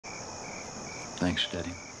Thanks, Daddy.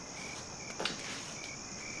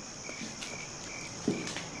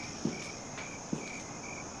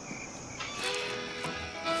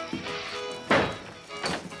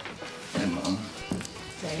 Hey, Mom.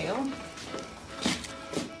 Dale?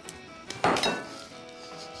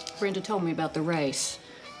 Brenda told me about the race.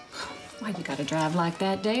 Why you gotta drive like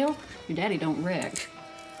that, Dale? Your daddy don't wreck.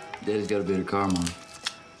 Daddy's got a better car, Mom.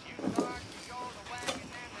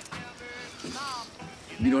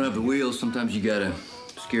 You don't have the wheels, sometimes you gotta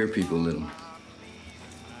scare people a little.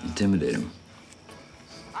 Intimidate them.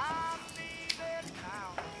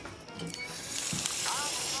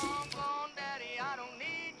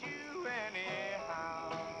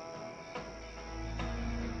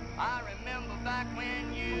 I remember back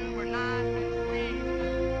when you were nice and sweet.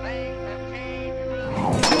 Things have changed a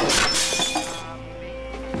little.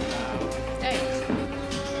 Hey.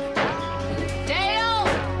 Dale!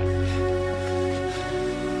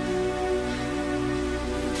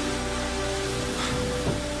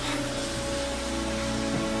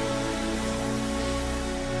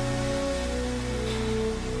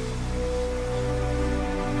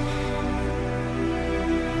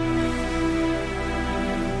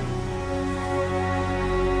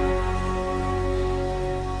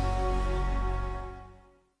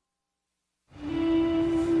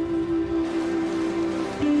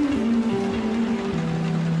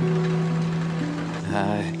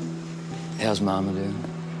 Hi. How's Mama doing?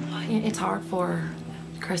 It's hard for her.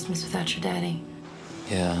 Christmas without your daddy.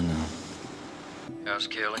 Yeah, I know. How's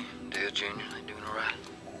Kelly? Dale Jr.? They doing all right?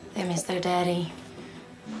 They miss their daddy.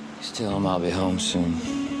 Just tell them I'll be home soon.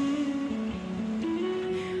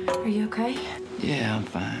 Are you okay? Yeah, I'm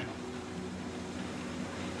fine.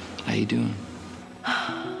 How you doing?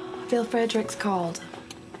 Bill Fredericks called.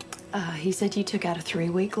 He said you took out a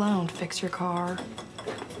 3-week loan to fix your car.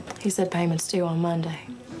 He said payment's due on Monday.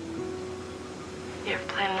 You ever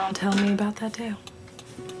planning on telling me about that deal?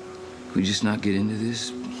 Could we just not get into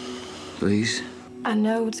this, please? I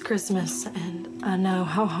know it's Christmas, and I know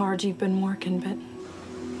how hard you've been working, but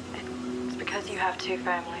it's because you have 2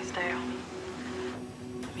 families, Dale.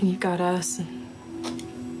 I mean, you've got us, and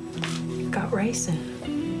you've got racing.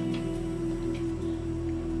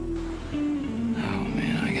 Oh,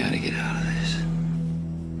 man, I gotta get out of this.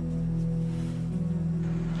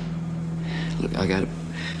 Look, I gotta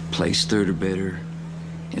place 3rd or better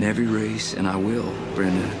in every race, and I will,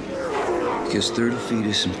 Brenda. Because 3rd will feed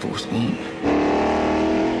us and 4th won't.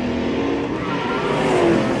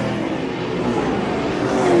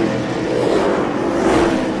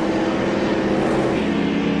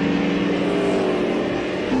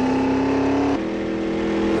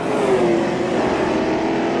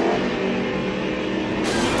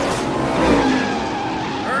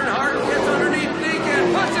 Earnhardt gets underneath Deke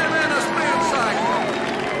and puts him in a spin cycle.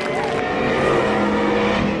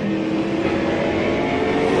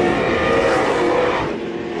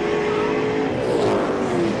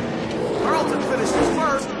 Carlton finishes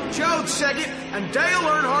first, Joe second, and Dale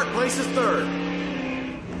Earnhardt places 3rd.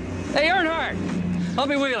 Hey, Earnhardt!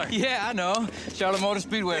 Hubby Wheeler. Yeah, I know. Charlotte Motor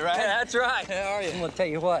Speedway, right? Yeah, that's right. How are you? I'm gonna tell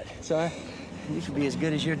you what, son. You should be as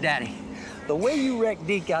good as your daddy. The way you wrecked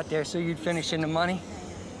Deke out there so you'd finish in the money,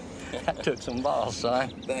 that took some balls,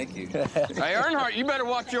 son. Thank you. Hey, Earnhardt, you better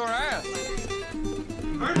watch your ass.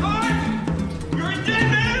 Earnhardt! You're a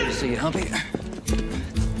dead man! See you, Humpy.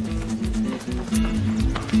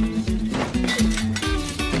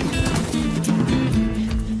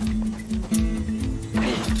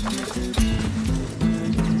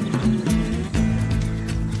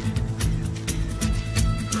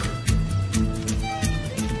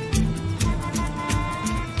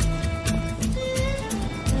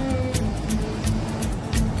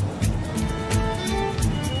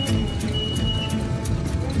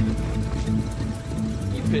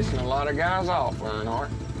 Pissing a lot of guys off, Earnhardt.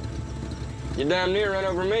 You damn near ran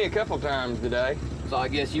over me a couple times today. So I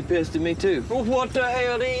guess you pissed at me, too. Well, what the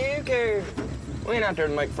hell do you care? We ain't out there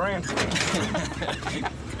to make friends.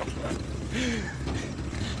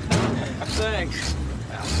 Thanks.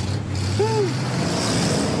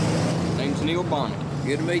 Name's Neil Bonnet.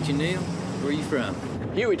 Good to meet you, Neil. Where you from?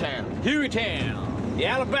 Hueytown. Hueytown. The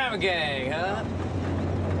Alabama gang, huh?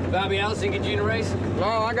 Bobby Allison get you into racing? No,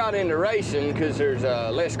 I got into racing because there's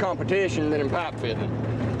less competition than in pipe fitting.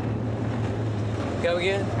 Go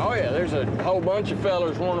again? Oh, yeah, there's a whole bunch of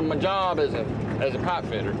fellas wanting my job as a pipe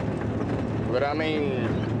fitter. But, I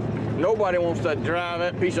mean, nobody wants to drive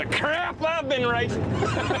that piece of crap I've been racing.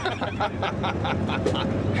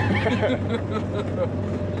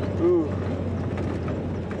 Ooh.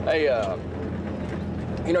 Hey,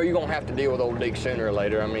 You know, you're gonna have to deal with old Deke sooner or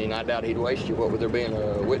later. I mean, I doubt he'd waste you, what with there being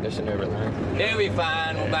a witness and everything. He'll be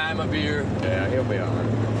fine. We'll buy him a beer. Yeah, he'll be all right.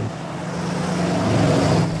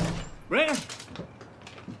 Brenda?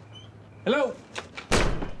 Hello?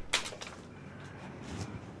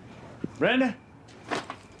 Brenda?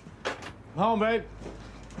 I'm home, babe.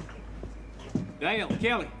 Dale,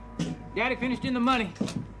 Kelly, Daddy finished in the money.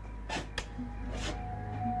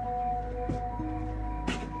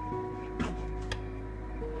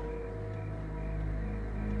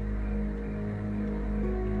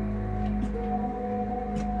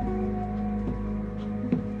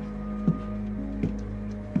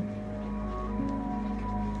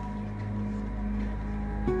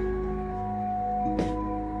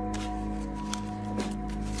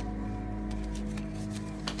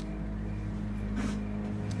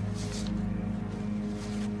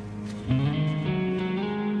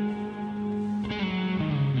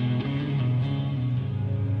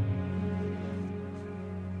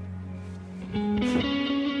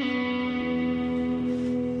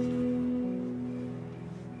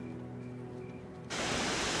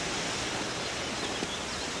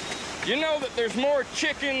 You know that there's more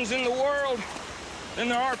chickens in the world than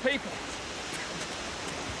there are people?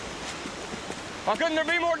 Why couldn't there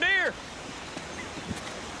be more deer?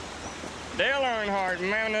 Dale Earnhardt,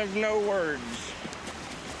 man of no words.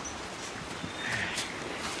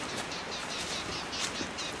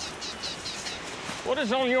 What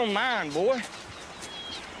is on your mind, boy?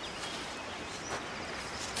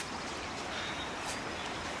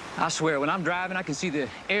 I swear, when I'm driving, I can see the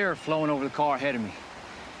air flowing over the car ahead of me.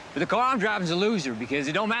 But the car I'm driving's a loser because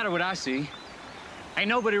it don't matter what I see. Ain't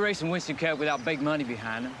nobody racing Winston Cup without big money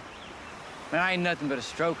behind them. Man, I ain't nothing but a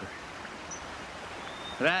stroker.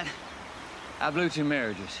 For that, I blew 2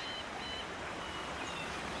 marriages.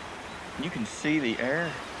 You can see the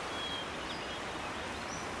air.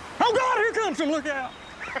 Oh, God, here comes some. Look out.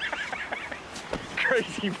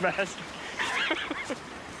 Crazy bastard.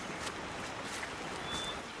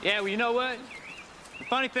 Yeah, well, you know what? The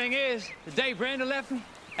funny thing is, the day Brenda left me,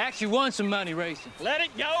 I actually won some money racing. Let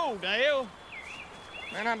it go, Dale.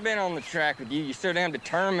 Man, I've been on the track with you. You're so damn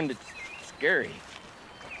determined, it's scary.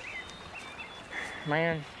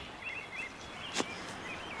 Man,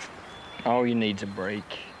 all you need's a break.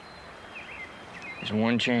 There's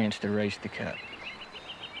one chance to race the Cup.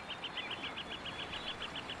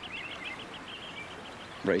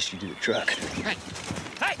 Race you to the truck. Hey!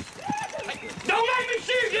 Hey! Hey! Don't make me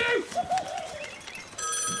shoot you!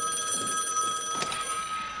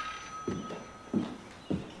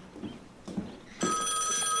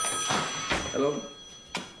 Hello?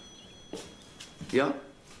 Yeah?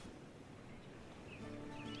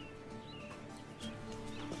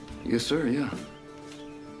 Yes, sir, yeah.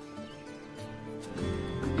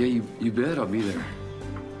 Yeah, you bet I'll be there.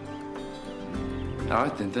 All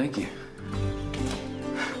right, then, thank you.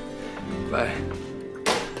 Bye.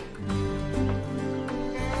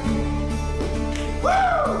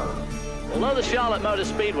 Although the Charlotte Motor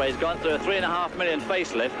Speedway's gone through a $3.5 million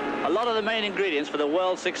facelift, a lot of the main ingredients for the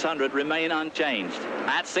World 600 remain unchanged.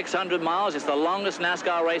 At 600 miles, it's the longest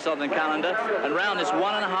NASCAR race on the calendar, and round this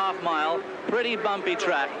 1.5 mile, pretty bumpy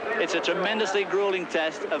track, it's a tremendously grueling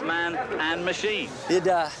test of man and machine. Did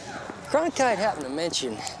Cronkite happen to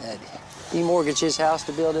mention that he mortgaged his house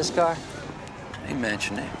to build this car? He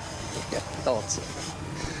mentioned it. Yeah, thought so.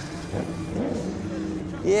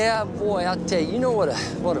 Yeah, boy, I'll tell you, you know what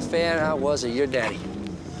a fan I was of your daddy.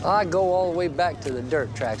 I go all the way back to the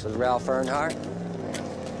dirt tracks with Ralph Earnhardt.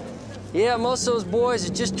 Yeah, most of those boys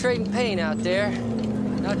are just trading paint out there.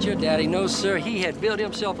 Not your daddy, no, sir. He had built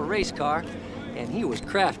himself a race car, and he was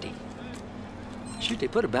crafty. Shoot, they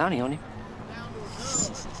put a bounty on him.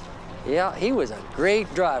 Yeah, he was a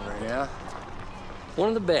great driver now. One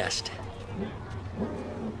of the best.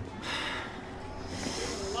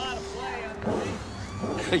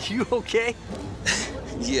 Are you okay?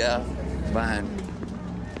 Yeah, fine.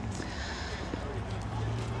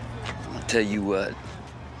 I'll tell you what,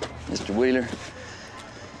 Mr. Wheeler.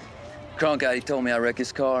 Cronkite, he told me I wrecked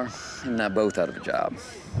his car, and I both out of a job.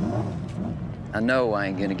 I know I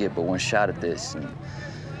ain't gonna get but one shot at this, and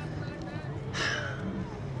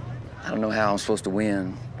I don't know how I'm supposed to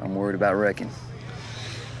win. I'm worried about wrecking.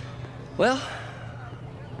 Well,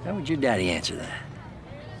 how would your daddy answer that?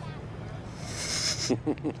 How's it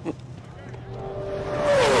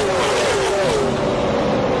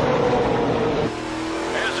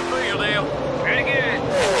feel, Dale? Pretty good.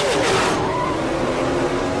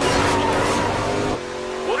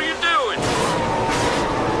 What are you doing?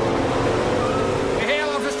 The hell,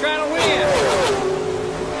 I'm just trying to win.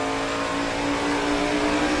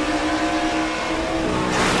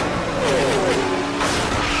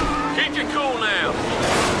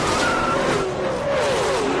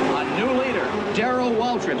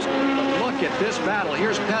 battle.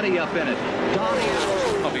 Here's Petty up in it. Donnie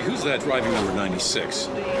out. Puppy, who's that driving number 96?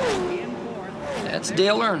 That's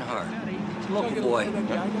Dale Earnhardt, local boy.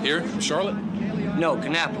 Here, Charlotte? No,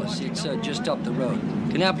 Kannapolis. It's just up the road.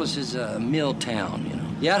 Kannapolis is a mill town, you know.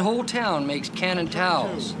 Yeah, that whole town makes cannon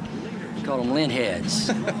towels. We call them lint heads.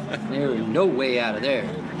 There's no way out of there.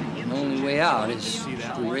 The only way out is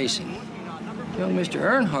through racing. Young Mr.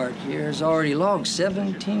 Earnhardt here has already logged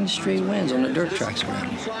 17 straight wins on the dirt tracks around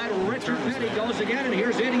here. Richard Petty goes again, and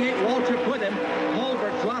here's 88 Waltrip with him.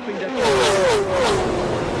 Holbert dropping to...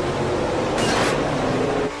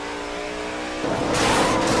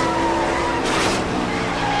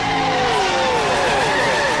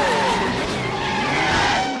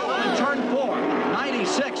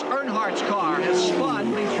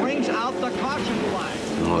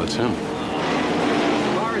 Oh, that's him.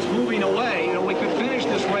 The car is moving away. You know, we could finish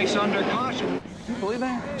this race under caution. You believe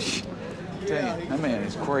that? I tell you, that man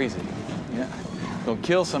is crazy. Yeah. Gonna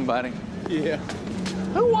kill somebody. Yeah.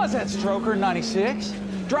 Who was that stroker in 96?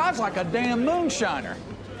 Drives like a damn moonshiner.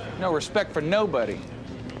 No respect for nobody.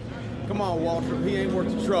 Come on, Walter. He ain't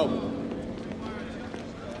worth the trouble.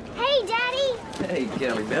 Hey, Daddy. Hey,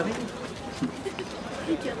 Kelly Belly.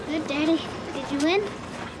 You did good, Daddy. Did you win?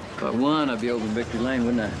 If I won, I'd be over Victory Lane,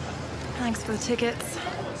 wouldn't I? Thanks for the tickets.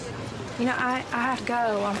 You know, I have to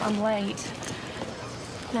go. I'm late.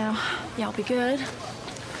 Now, y'all be good,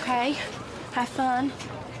 okay? Have fun.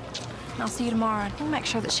 And I'll see you tomorrow. We'll make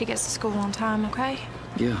sure that she gets to school on time, okay?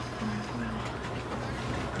 Yeah.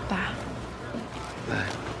 Bye. Bye.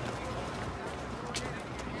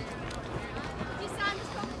 You signed this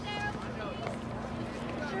book, Daryl?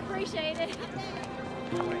 I appreciate it.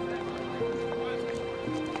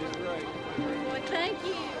 Boy, thank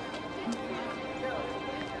you.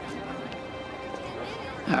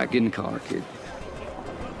 All right, get in the car, kid.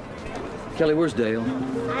 Kelly, where's Dale?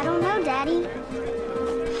 I don't know, Daddy.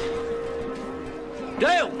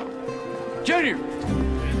 Dale! Junior!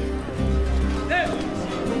 Dale!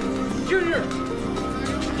 Junior!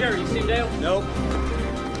 Jerry, you see Dale? Nope.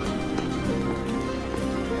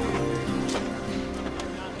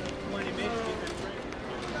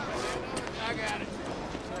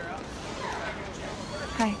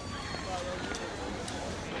 Hey.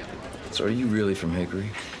 So are you really from Hickory?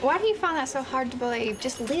 Why do you find that so hard to believe?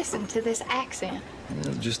 Just listen to this accent.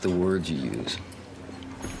 Just the words you use.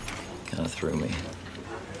 Kind of threw me.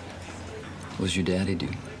 What does your daddy do?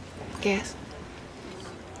 Guess.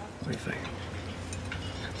 What do you figure?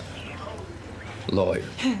 Lawyer.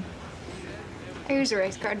 He was a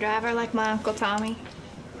race car driver like my Uncle Tommy.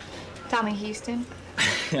 Tommy Houston.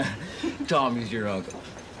 Tommy's your uncle.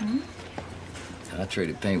 Hmm? I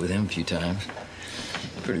traded paint with him a few times.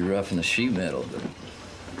 Pretty rough in the sheet metal, but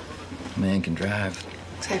man can drive.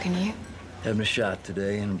 So can you. Having a shot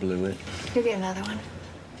today and blew it. You'll get another one.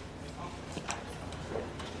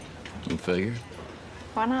 You figure?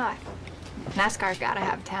 Why not? NASCAR's got to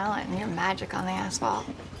have talent, and you're magic on the asphalt.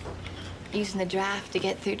 Using the draft to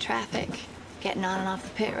get through traffic, getting on and off the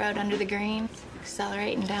pit road under the green,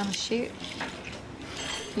 accelerating down the chute.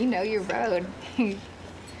 You know your road.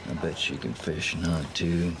 I bet she can fish and hunt,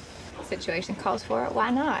 too. Situation calls for it. Why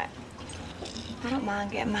not? I don't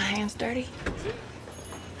mind getting my hands dirty.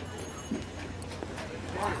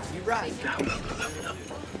 You're right.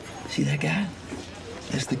 See that guy?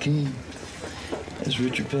 That's the king. That's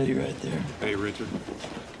Richard Petty right there. Hey, Richard.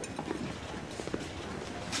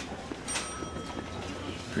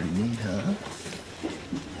 Pretty neat, huh?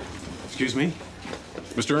 Excuse me?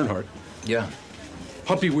 Mr. Earnhardt? Yeah.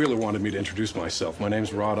 Humpy Wheeler wanted me to introduce myself. My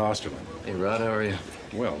name's Rod Osterlin. Hey, Rod, how are you?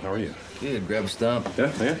 Well, how are you? Good. Grab a stump.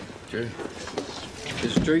 Yeah? Sure.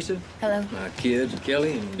 This is Teresa. Hello. My kids,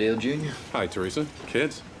 Kelly and Dale Jr. Hi, Teresa.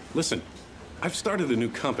 Kids. Listen, I've started a new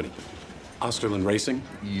company. Osterlin Racing.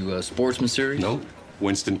 You, Sportsman Series? No.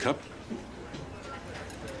 Winston Cup.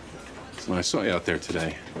 So I saw you out there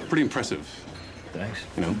today. Pretty impressive. Thanks.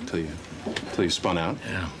 You know, till you spun out.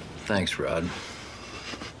 Yeah. Thanks, Rod.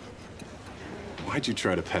 Why'd you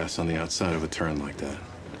try to pass on the outside of a turn like that?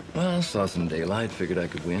 Well, I saw some daylight. Figured I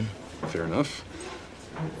could win. Fair enough.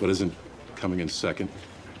 But isn't coming in second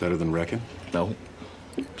better than wrecking? No.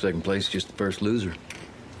 Second place, just the first loser.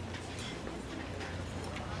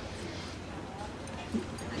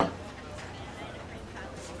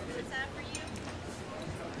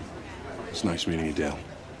 It's nice meeting you, Dale.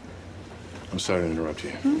 I'm sorry to interrupt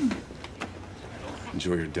you.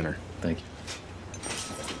 Enjoy your dinner. Thank you.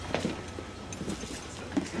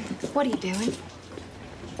 What are you doing?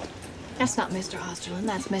 That's not Mr. Osterlin.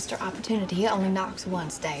 That's Mr. Opportunity. He only knocks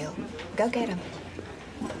once, Dale. Go get him.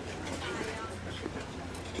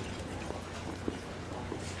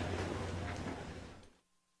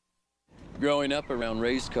 Growing up around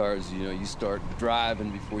race cars, you know, you start driving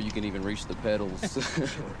before you can even reach the pedals.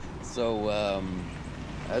 So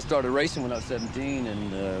I started racing when I was 17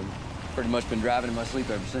 and pretty much been driving in my sleep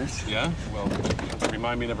ever since. Yeah? Well,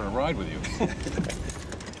 remind me never to ride with you.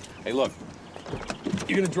 Hey, look,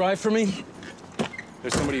 you gonna drive for me?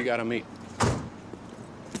 There's somebody you gotta meet.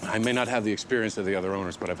 I may not have the experience of the other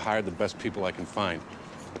owners, but I've hired the best people I can find.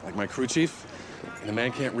 Like my crew chief, and the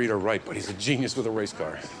man can't read or write, but he's a genius with a race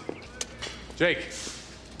car. Jake!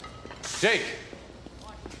 Jake!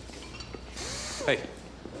 Hey,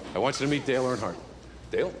 I want you to meet Dale Earnhardt.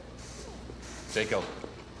 Dale? Jake L.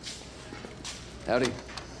 Howdy.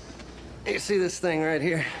 You see this thing right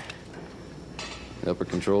here? The upper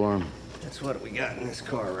control arm. That's what we got in this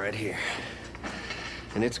car right here.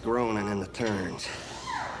 And it's groaning in the turns.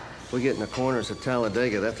 If we get in the corners of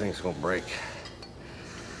Talladega, that thing's gonna break.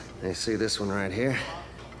 And you see this one right here?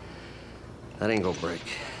 That ain't gonna break.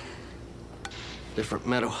 Different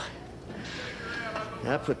metal.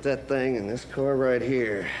 I put that thing in this car right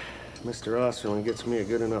here. If Mr. Oswald gets me a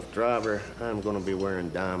good enough driver, I'm gonna be wearing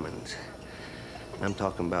diamonds. I'm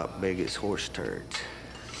talking about big as horse turds.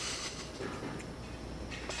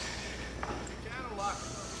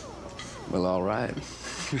 Well, all right.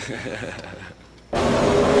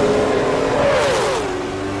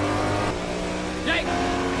 Jake!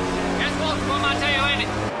 Guess Walter from my tail, ain't it?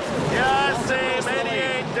 Yeah, I see him.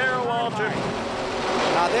 88, Darrell Walter.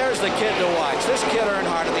 Now there's the kid to watch. This kid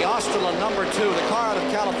Earnhardt in the Australian #2, the car out of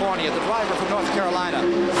California, the driver from North Carolina.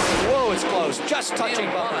 Whoa, it's close. Just touching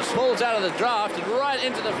bumpers. Pulls out of the draft and right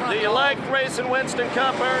into the front. Do you like racing Winston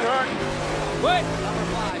Cup, Earnhardt? Wait!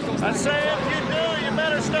 I say if you do, you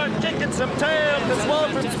better start kicking some tail, because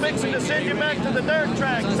Walter's fixing to send you back to the dirt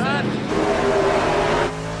track, son.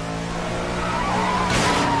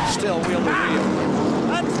 Still wheel to wheel.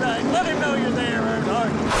 That's right. Let him know you're there,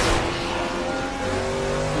 Earnhardt.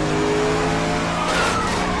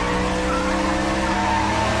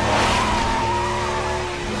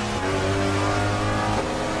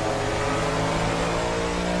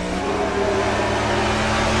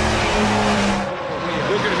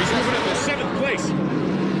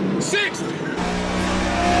 Sixth!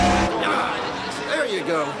 There you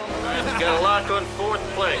go. Got a lock on 4th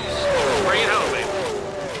place. Bring it home, baby.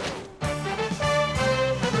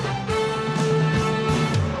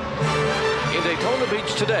 In Daytona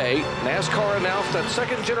Beach today, NASCAR announced that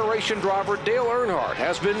second-generation driver Dale Earnhardt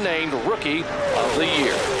has been named Rookie of the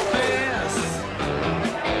Year. Yes.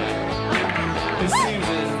 It seems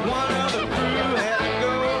that one of the crew had to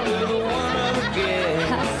go with one of the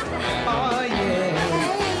guests. Oh, yeah.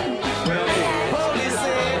 Well, police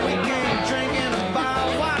said we can't drink in a bar.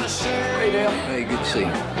 What a shame. Hey, Dale. Hey, good to see you.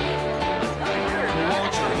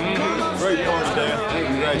 Great cars, Dale. Hey,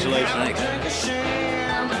 congratulations. Thanks.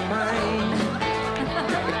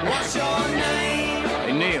 What's your name?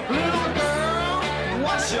 Hey, Neil. Little girl,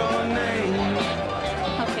 what's your name?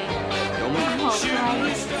 Okay. Don't move. Shoot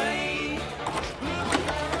me straight.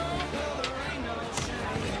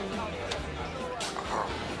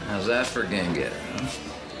 How's that for a gang getter, huh?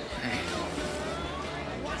 Hey.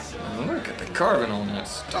 Look at the carving on that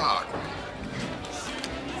stock.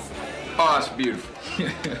 Oh, it's beautiful.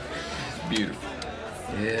 Beautiful.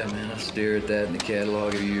 Yeah, man, I stare at that in the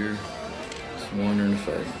catalog every year. Just wondering if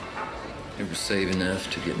I'd ever save enough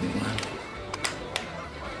to get me one.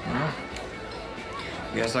 Well,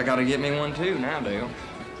 guess I gotta get me one too now, Dale.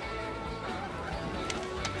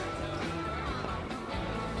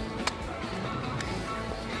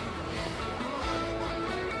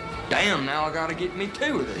 Damn, now I gotta get me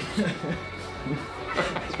 2 of these.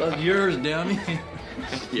 That's yours, Downey.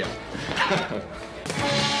 Yeah.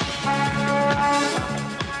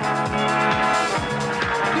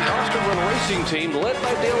 The Oscar Run Racing team, led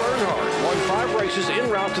by Dale Earnhardt, won 5 races en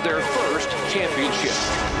route to their first championship.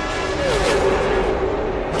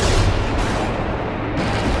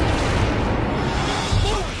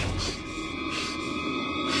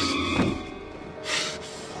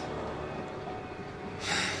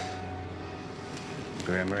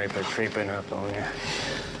 Grim Reaper creeping up on you.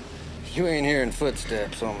 You ain't hearing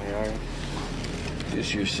footsteps on me, are you?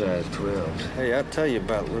 Just your size 12. Hey, I'll tell you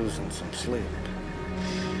about losing some sleep.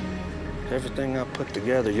 Everything I put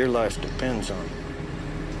together, your life depends on.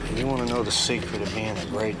 You want to know the secret of being a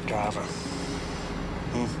great driver?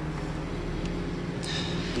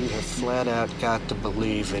 You have flat out got to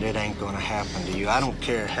believe that it ain't gonna happen to you. I don't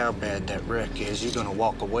care how bad that wreck is, you're gonna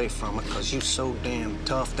walk away from it because you're so damn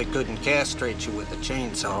tough they couldn't castrate you with a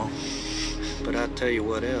chainsaw. But I'll tell you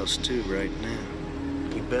what else, too, right now.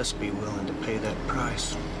 You best be willing to pay that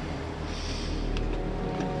price.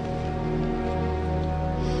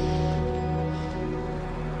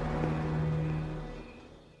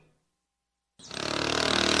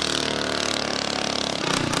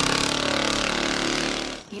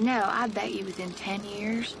 know, I bet you within 10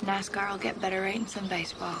 years, NASCAR will get better ratings than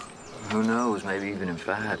baseball. Who knows, maybe even in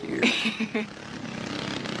 5 years.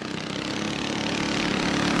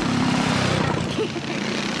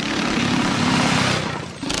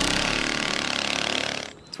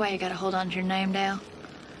 That's why you gotta hold on to your name, Dale.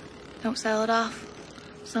 Don't sell it off.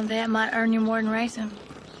 Someday it might earn you more than racing.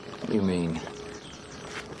 You mean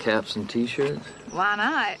caps and T-shirts? Why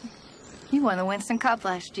not? You won the Winston Cup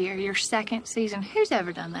last year, your second season. Who's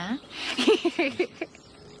ever done that?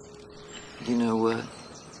 You know what?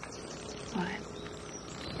 What?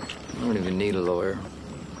 I don't even need a lawyer.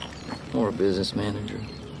 Or a business manager.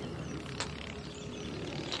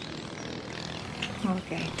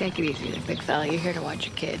 Okay, take it easy there, big fella. You're here to watch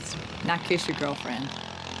your kids, not kiss your girlfriend.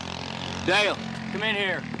 Dale, come in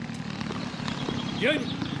here. Junior.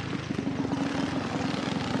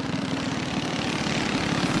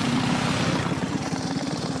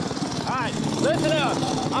 All right, listen up.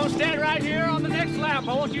 I'm gonna stand right here on the next lap.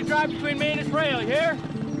 I want you to drive between me and this rail, you hear?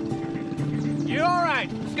 You all right?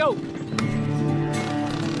 Let's go.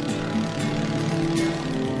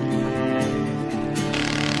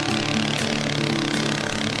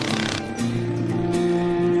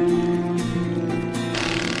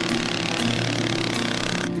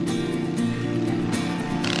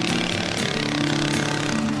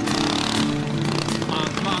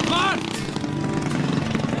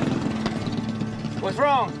 What's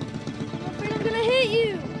wrong? I'm afraid I'm gonna hit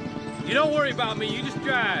you. You don't worry about me, you just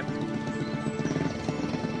drive.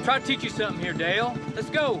 Try to teach you something here, Dale. Let's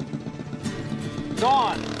go. Go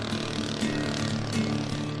on.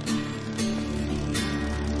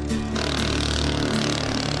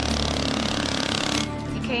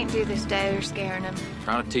 You can't do this, Dale. You're scaring him.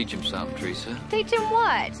 Trying to teach him something, Teresa. Teach him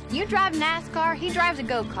what? You drive NASCAR, he drives a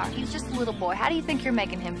go-kart. He's just a little boy. How do you think you're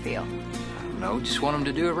making him feel? No, just want him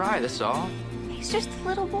to do it right, that's all. He's just a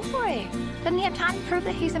little boy. Doesn't he have time to prove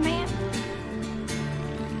that he's a man?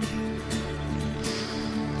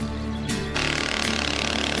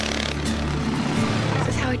 Is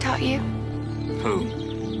this how he taught you? Who?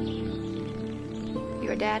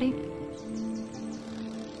 Your daddy?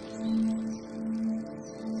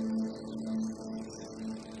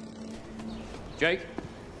 Jake,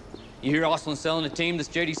 you hear Austin selling the team, this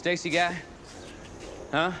J.D. Stacy guy?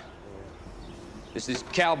 Huh? This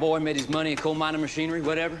cowboy made his money in coal mining machinery,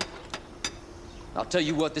 whatever. I'll tell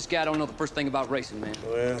you what, this guy don't know the first thing about racing, man.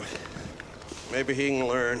 Well, maybe he can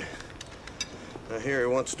learn. I hear he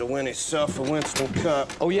wants to win himself a Winston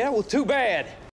Cup. Oh, yeah? Well, too bad.